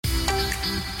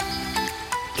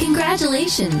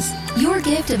Congratulations! Your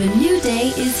gift of a new day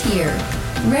is here.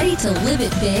 Ready to live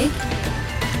it big?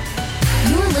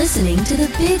 You're listening to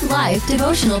the Big Life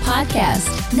Devotional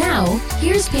Podcast. Now,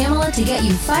 here's Pamela to get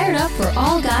you fired up for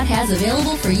all God has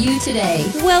available for you today.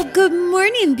 Well, good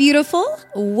morning, beautiful.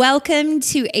 Welcome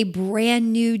to a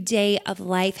brand new day of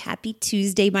life. Happy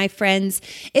Tuesday, my friends.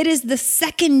 It is the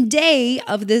second day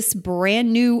of this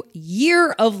brand new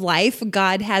year of life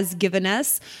God has given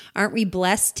us. Aren't we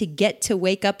blessed to get to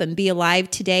wake up and be alive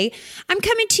today? I'm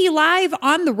coming to you live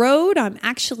on the road. I'm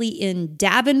actually in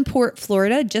Davenport,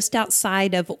 Florida, just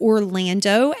outside of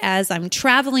Orlando, as I'm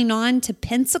traveling on to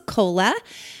Pensacola,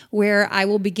 where I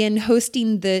will begin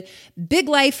hosting the Big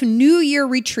Life New Year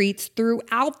retreats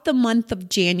throughout the month of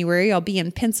January. I'll be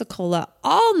in Pensacola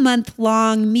all month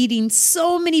long, meeting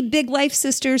so many Big Life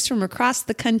sisters from across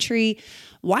the country,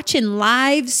 watching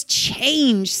lives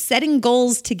change, setting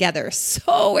goals together.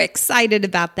 So excited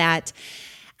about that.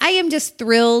 I am just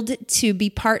thrilled to be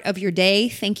part of your day.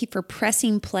 Thank you for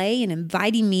pressing play and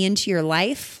inviting me into your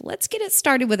life. Let's get it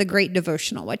started with a great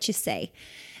devotional. What you say?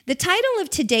 The title of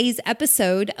today's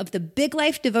episode of the Big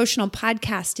Life Devotional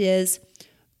Podcast is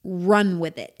Run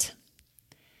With It.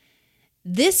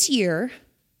 This year,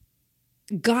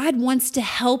 God wants to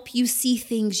help you see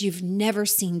things you've never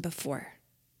seen before.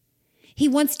 He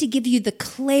wants to give you the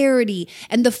clarity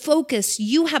and the focus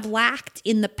you have lacked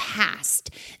in the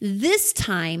past. This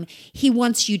time, He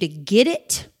wants you to get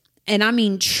it, and I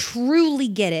mean truly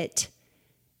get it,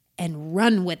 and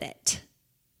run with it.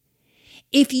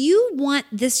 If you want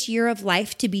this year of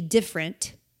life to be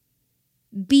different,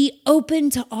 be open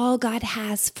to all God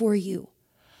has for you.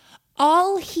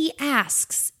 All He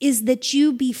asks is that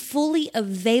you be fully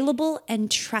available and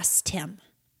trust Him.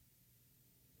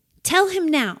 Tell Him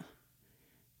now,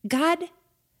 God,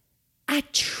 I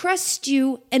trust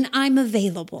you and I'm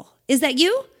available. Is that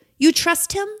you? You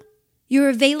trust Him? You're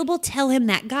available? Tell Him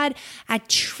that. God, I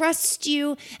trust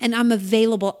you and I'm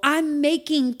available. I'm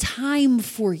making time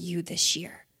for you this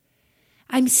year.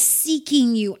 I'm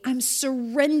seeking you. I'm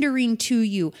surrendering to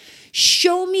you.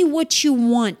 Show me what you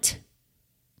want.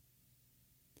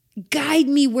 Guide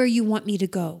me where you want me to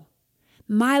go.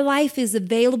 My life is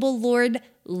available, Lord.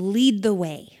 Lead the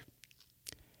way.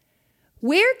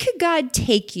 Where could God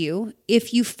take you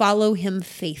if you follow Him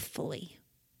faithfully?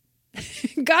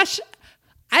 Gosh,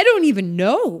 I don't even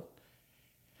know.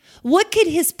 What could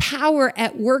His power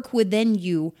at work within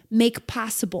you make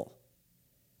possible?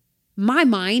 My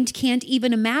mind can't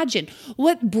even imagine.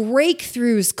 What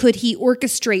breakthroughs could He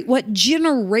orchestrate? What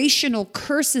generational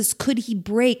curses could He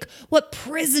break? What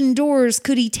prison doors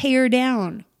could He tear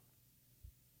down?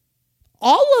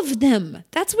 All of them.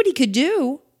 That's what He could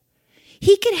do.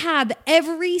 He could have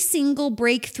every single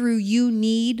breakthrough you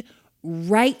need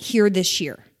right here this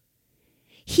year.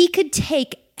 He could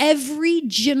take every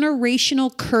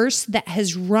generational curse that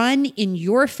has run in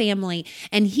your family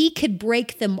and He could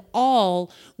break them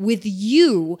all with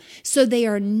you so they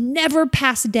are never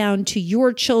passed down to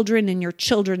your children and your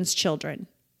children's children.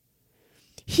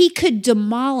 He could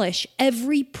demolish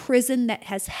every prison that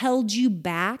has held you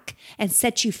back and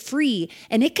set you free,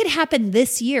 and it could happen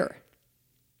this year.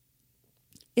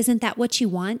 Isn't that what you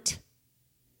want?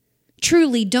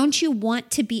 Truly, don't you want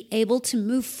to be able to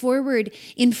move forward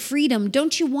in freedom?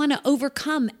 Don't you want to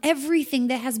overcome everything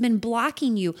that has been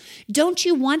blocking you? Don't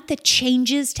you want the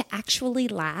changes to actually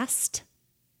last?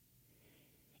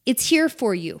 It's here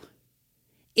for you.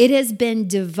 It has been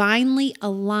divinely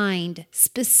aligned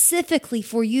specifically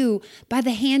for you by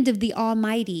the hand of the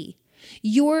Almighty.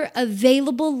 Your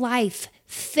available life,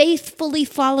 faithfully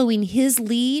following His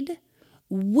lead,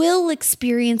 will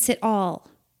experience it all.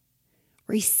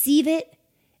 Receive it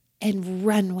and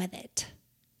run with it.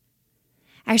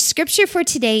 Our scripture for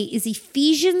today is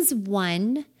Ephesians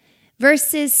 1,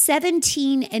 verses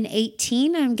 17 and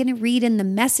 18. I'm going to read in the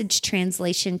Message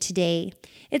translation today.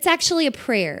 It's actually a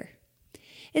prayer.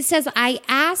 It says, I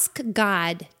ask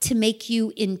God to make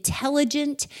you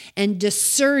intelligent and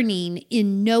discerning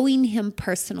in knowing Him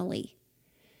personally.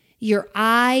 Your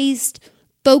eyes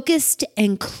focused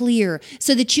and clear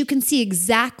so that you can see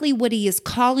exactly what He is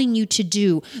calling you to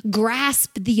do.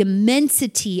 Grasp the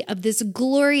immensity of this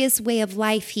glorious way of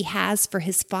life He has for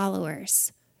His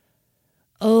followers.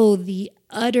 Oh, the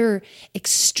utter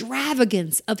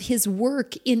extravagance of His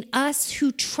work in us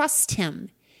who trust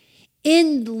Him.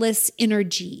 Endless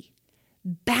energy,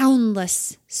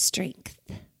 boundless strength.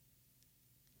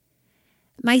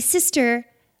 My sister,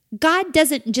 God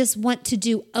doesn't just want to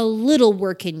do a little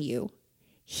work in you.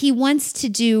 He wants to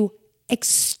do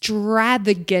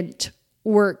extravagant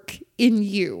work in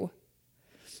you.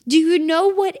 Do you know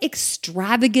what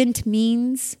extravagant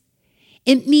means?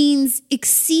 It means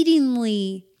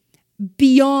exceedingly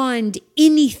beyond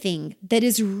anything that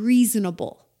is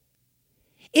reasonable.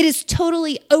 It is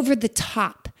totally over the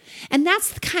top. And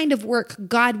that's the kind of work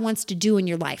God wants to do in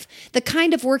your life. The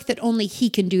kind of work that only He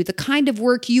can do. The kind of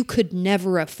work you could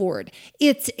never afford.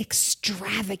 It's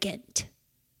extravagant.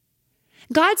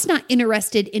 God's not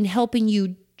interested in helping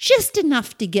you just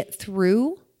enough to get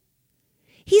through.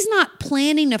 He's not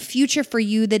planning a future for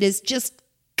you that is just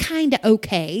kind of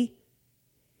okay.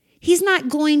 He's not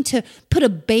going to put a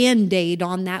Band-Aid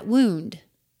on that wound.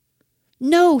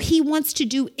 No, He wants to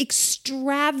do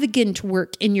extravagant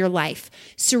work in your life,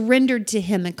 surrendered to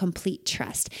Him in complete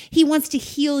trust. He wants to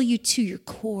heal you to your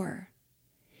core.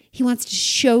 He wants to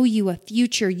show you a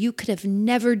future you could have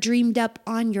never dreamed up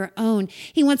on your own.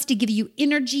 He wants to give you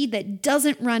energy that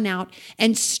doesn't run out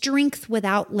and strength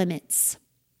without limits.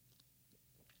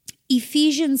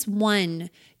 Ephesians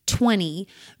 1:20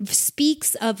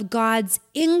 speaks of God's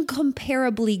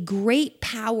incomparably great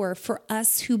power for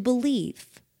us who believe.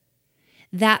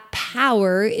 That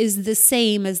power is the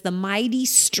same as the mighty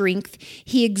strength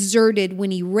He exerted when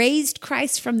He raised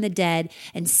Christ from the dead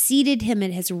and seated Him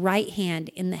at His right hand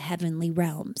in the heavenly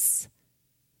realms.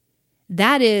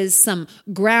 That is some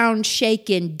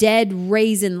ground-shaking,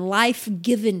 dead-raising,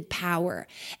 life-giving power.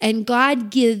 And God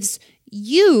gives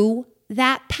you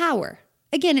that power.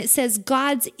 Again, it says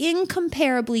God's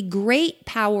incomparably great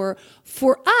power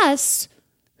for us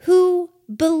who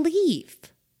believe.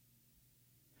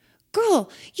 Girl,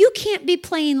 you can't be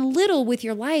playing little with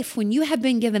your life when you have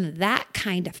been given that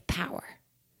kind of power.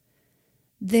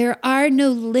 There are no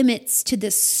limits to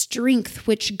the strength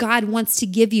which God wants to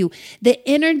give you. The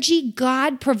energy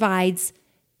God provides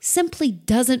simply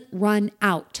doesn't run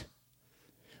out.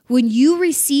 When you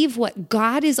receive what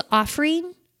God is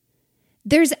offering,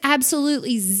 there's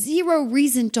absolutely zero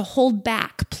reason to hold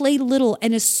back, play little,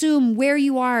 and assume where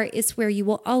you are is where you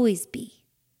will always be.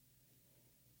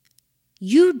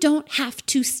 You don't have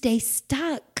to stay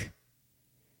stuck.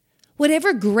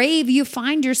 Whatever grave you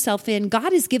find yourself in,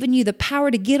 God has given you the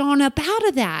power to get on up out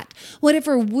of that.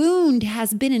 Whatever wound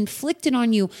has been inflicted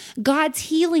on you, God's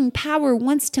healing power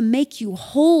wants to make you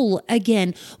whole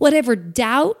again. Whatever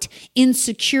doubt,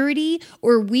 insecurity,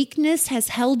 or weakness has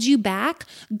held you back,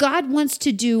 God wants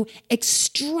to do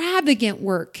extravagant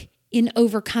work in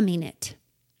overcoming it.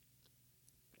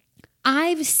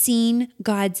 I've seen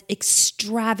God's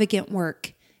extravagant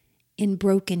work in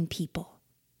broken people.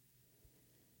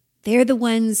 They're the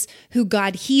ones who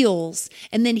God heals,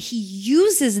 and then He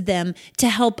uses them to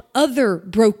help other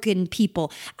broken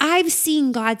people. I've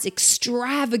seen God's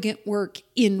extravagant work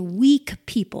in weak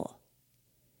people.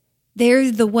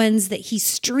 They're the ones that He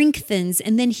strengthens,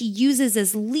 and then He uses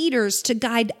as leaders to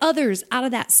guide others out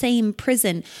of that same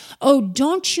prison. Oh,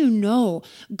 don't you know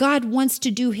God wants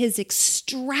to do His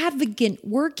extravagant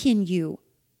work in you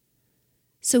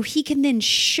so He can then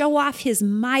show off His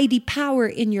mighty power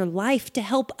in your life to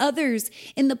help others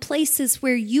in the places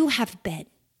where you have been.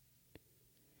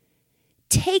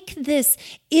 Take this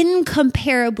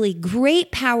incomparably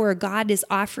great power God is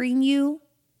offering you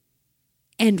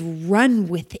and run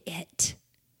with it.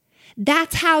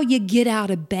 That's how you get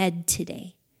out of bed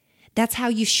today. That's how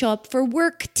you show up for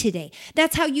work today.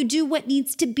 That's how you do what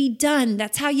needs to be done.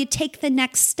 That's how you take the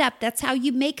next step. That's how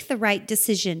you make the right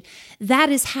decision. That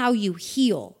is how you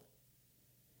heal.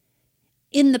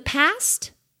 In the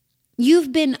past,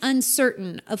 you've been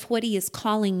uncertain of what He is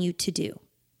calling you to do.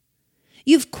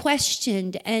 You've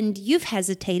questioned and you've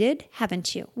hesitated,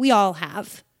 haven't you? We all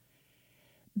have.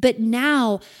 But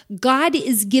now God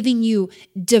is giving you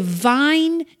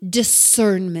divine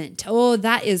discernment. Oh,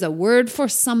 that is a word for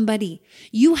somebody.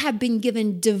 You have been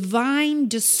given divine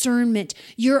discernment.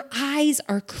 Your eyes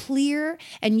are clear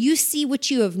and you see what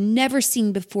you have never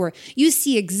seen before. You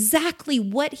see exactly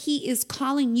what He is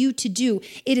calling you to do.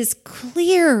 It is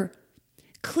clear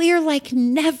like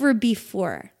never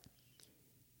before.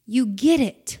 You get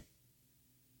it.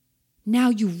 Now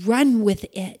you run with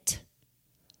it.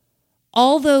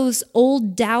 All those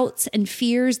old doubts and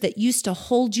fears that used to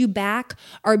hold you back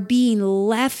are being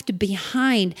left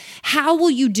behind. How will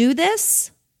you do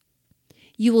this?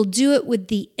 You will do it with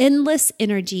the endless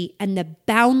energy and the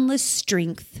boundless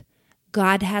strength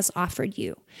God has offered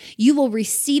you. You will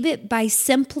receive it by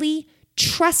simply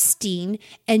trusting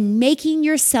and making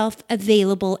yourself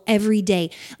available every day.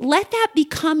 Let that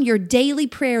become your daily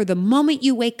prayer the moment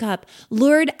you wake up.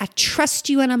 Lord, I trust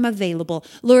you and I'm available.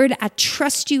 Lord, I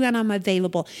trust you and I'm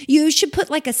available. You should put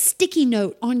like a sticky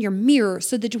note on your mirror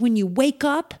so that when you wake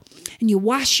up and you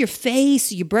wash your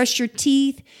face, you brush your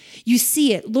teeth, you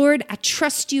see it. Lord, I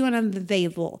trust you and I'm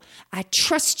available. I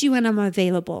trust you and I'm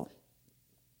available.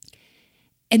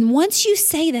 And once you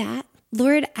say that,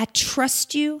 Lord, I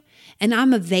trust you and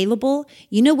I'm available,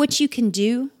 you know what you can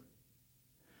do?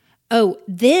 Oh,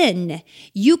 then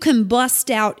you can bust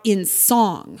out in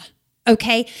song.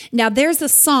 Okay, now there's a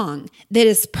song that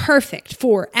is perfect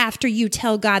for after you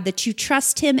tell God that you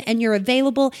trust him and you're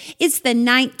available. It's the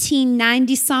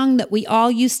 1990 song that we all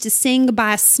used to sing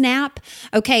by Snap.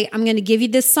 Okay, I'm going to give you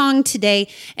this song today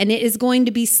and it is going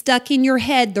to be stuck in your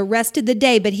head the rest of the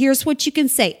day. But here's what you can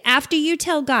say. After you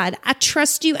tell God, I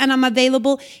trust you and I'm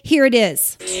available, here it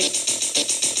is.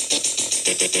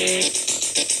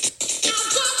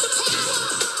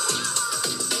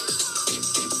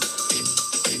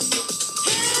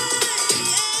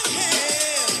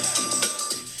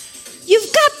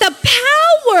 You've got the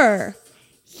power.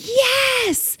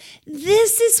 Yes,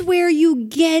 this is where you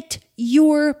get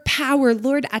your power.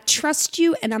 Lord, I trust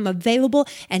you and I'm available.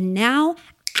 And now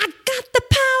I got the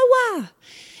power.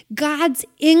 God's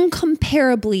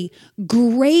incomparably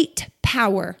great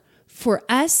power for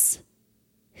us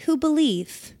who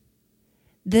believe.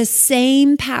 The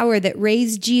same power that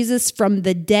raised Jesus from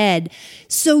the dead.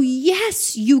 So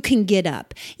yes, you can get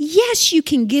up. Yes, you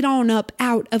can get on up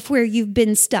out of where you've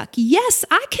been stuck. Yes,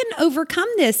 I can overcome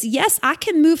this. Yes, I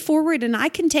can move forward and I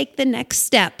can take the next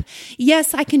step.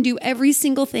 Yes, I can do every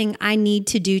single thing I need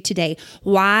to do today.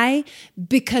 Why?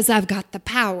 Because I've got the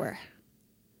power.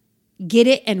 Get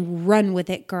it and run with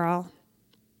it, girl.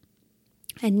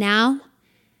 And now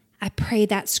I pray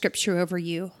that scripture over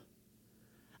you.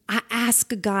 I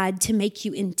ask God to make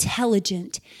you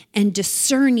intelligent and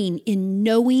discerning in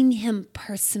knowing him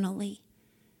personally.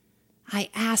 I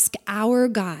ask our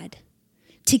God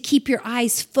to keep your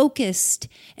eyes focused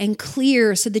and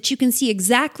clear so that you can see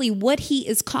exactly what he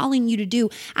is calling you to do.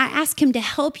 I ask him to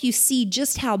help you see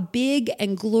just how big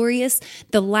and glorious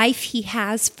the life he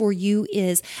has for you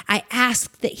is. I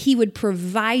ask that he would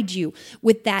provide you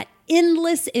with that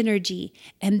endless energy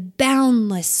and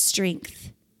boundless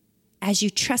strength as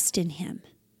you trust in him.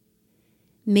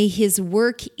 May his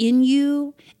work in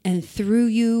you and through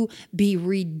you be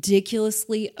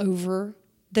ridiculously over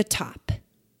the top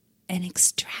and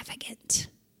extravagant.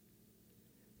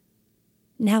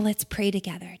 Now let's pray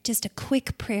together. Just a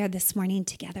quick prayer this morning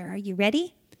together. Are you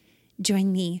ready?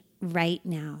 Join me right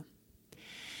now.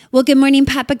 Well, good morning,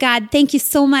 Papa God. Thank you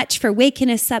so much for waking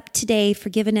us up today, for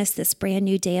giving us this brand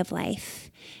new day of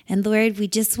life. And Lord, we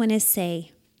just want to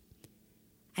say,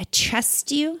 I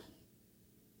trust you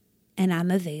and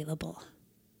I'm available.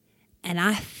 And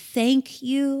I thank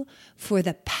you for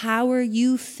the power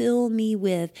you fill me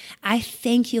with. I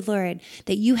thank you, Lord,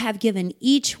 that you have given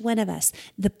each one of us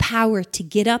the power to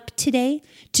get up today,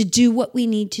 to do what we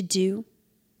need to do.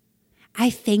 I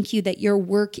thank you that your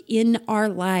work in our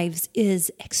lives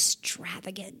is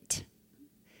extravagant.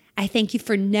 I thank you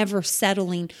for never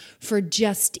settling for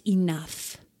just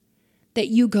enough, that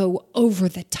you go over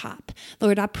the top.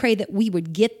 Lord, I pray that we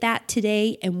would get that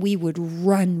today and we would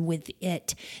run with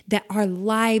it, that our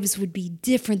lives would be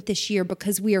different this year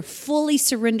because we are fully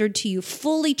surrendered to you,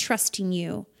 fully trusting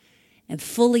you, and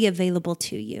fully available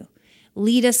to you.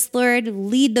 Lead us, Lord.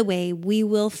 Lead the way. We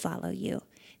will follow you.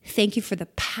 Thank you for the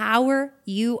power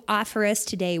you offer us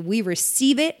today. We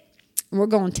receive it. We're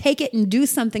going to take it and do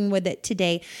something with it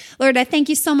today. Lord, I thank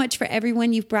you so much for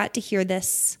everyone you've brought to hear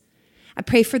this. I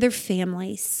pray for their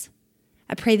families.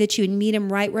 I pray that you would meet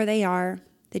them right where they are,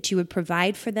 that you would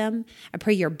provide for them. I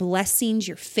pray your blessings,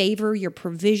 your favor, your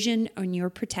provision, and your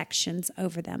protections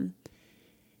over them.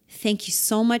 Thank you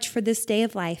so much for this day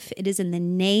of life. It is in the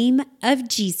name of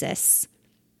Jesus.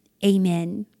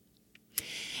 Amen.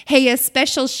 Hey, a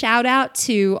special shout out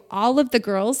to all of the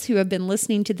girls who have been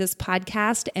listening to this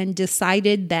podcast and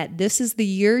decided that this is the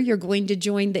year you're going to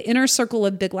join the inner circle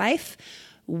of Big Life.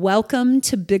 Welcome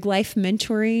to Big Life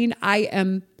Mentoring. I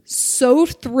am so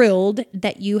thrilled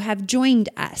that you have joined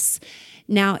us.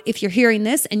 Now, if you're hearing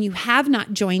this and you have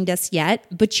not joined us yet,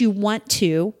 but you want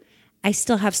to, I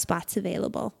still have spots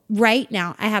available. Right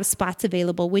now, I have spots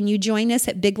available. When you join us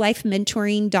at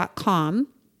biglifementoring.com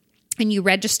and you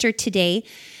register today,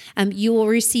 you will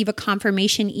receive a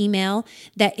confirmation email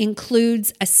that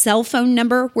includes a cell phone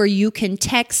number where you can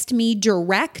text me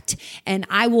direct, and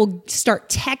I will start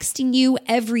texting you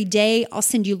every day. I'll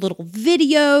send you little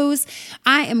videos.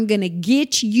 I am going to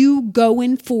get you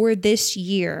going for this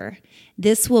year.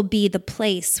 This will be the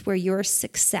place where your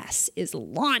success is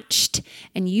launched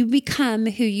and you become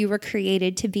who you were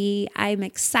created to be. I'm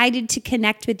excited to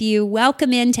connect with you.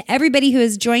 Welcome in to everybody who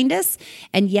has joined us.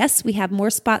 And yes, we have more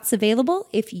spots available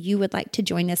if you would like to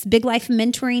join us.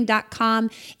 BigLifeMentoring.com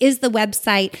is the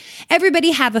website. Everybody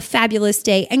have a fabulous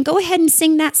day and go ahead and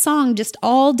sing that song just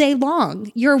all day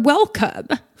long. You're welcome.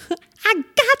 I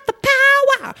got the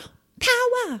power.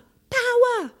 Power.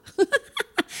 Power.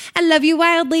 I love you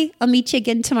wildly. I'll meet you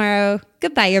again tomorrow.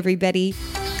 Goodbye, everybody.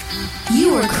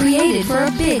 You were created for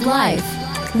a big life.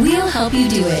 We'll help you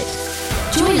do it.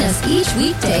 Join us each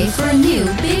weekday for a new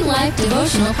Big Life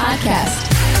devotional podcast.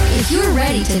 If you're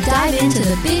ready to dive into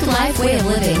the Big Life way of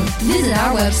living, visit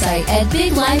our website at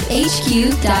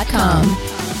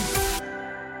biglifehq.com.